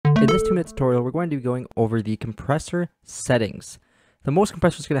In this 2-minute tutorial, we're going to be going over the compressor settings. The most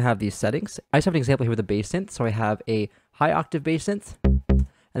compressor is going to have these settings. I just have an example here with a bass synth. So I have a high octave bass synth and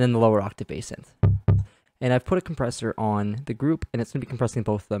then the lower octave bass synth. And I've put a compressor on the group and it's going to be compressing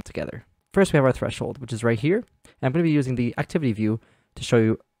both of them together. First, we have our threshold, which is right here. And I'm going to be using the activity view to show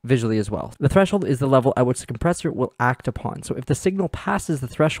you visually as well. The threshold is the level at which the compressor will act upon. So if the signal passes the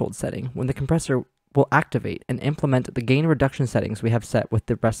threshold setting, when the compressor will activate and implement the gain reduction settings we have set with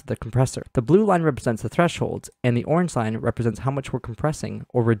the rest of the compressor. The blue line represents the thresholds, and the orange line represents how much we're compressing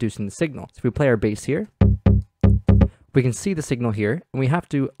or reducing the signal. So if we play our bass here, we can see the signal here, and we have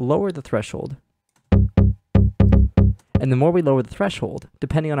to lower the threshold. And the more we lower the threshold,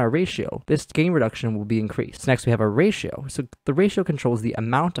 depending on our ratio, this gain reduction will be increased. Next, we have our ratio. So the ratio controls the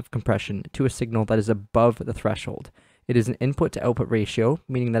amount of compression to a signal that is above the threshold. It is an input to output ratio,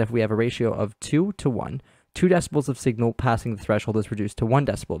 meaning that if we have a ratio of 2 to 1, 2 decibels of signal passing the threshold is reduced to 1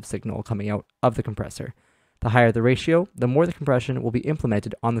 decibel of signal coming out of the compressor. The higher the ratio, the more the compression will be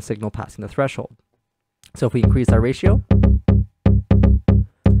implemented on the signal passing the threshold. So if we increase our ratio,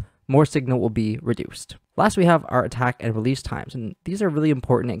 more signal will be reduced. Last, we have our attack and release times, and these are really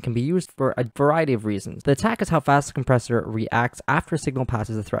important and can be used for a variety of reasons. The attack is how fast the compressor reacts after a signal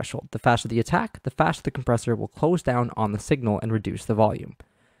passes the threshold. The faster the attack, the faster the compressor will close down on the signal and reduce the volume.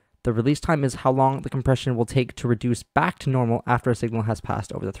 The release time is how long the compression will take to reduce back to normal after a signal has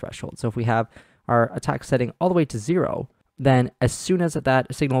passed over the threshold. So if we have our attack setting all the way to 0, then as soon as that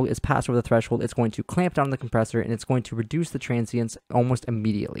signal is passed over the threshold, it's going to clamp down the compressor and it's going to reduce the transients almost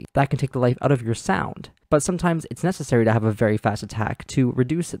immediately. That can take the life out of your sound, but sometimes it's necessary to have a very fast attack to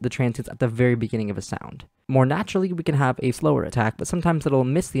reduce the transients at the very beginning of a sound. More naturally, we can have a slower attack, but sometimes it'll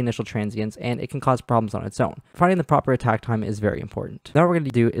miss the initial transients and it can cause problems on its own. Finding the proper attack time is very important. Now what we're going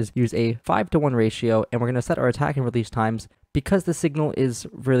to do is use a 5-to-1 ratio, and we're going to set our attack and release times. Because the signal is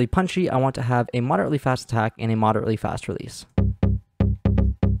really punchy, I want to have a moderately fast attack and a moderately fast release.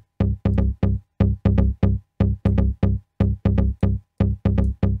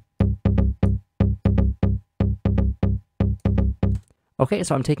 Okay,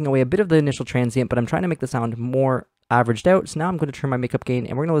 so I'm taking away a bit of the initial transient, but I'm trying to make the sound more averaged out. So now I'm going to turn my makeup gain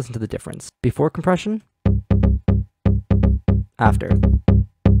and we're going to listen to the difference. Before compression, after.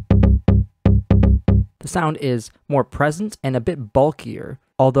 The sound is more present and a bit bulkier,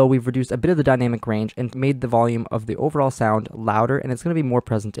 although we've reduced a bit of the dynamic range and made the volume of the overall sound louder, and it's going to be more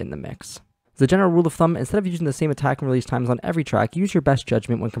present in the mix. As a general rule of thumb, instead of using the same attack and release times on every track, use your best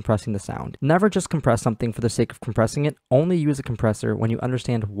judgment when compressing the sound. Never just compress something for the sake of compressing it, only use a compressor when you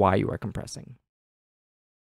understand why you are compressing.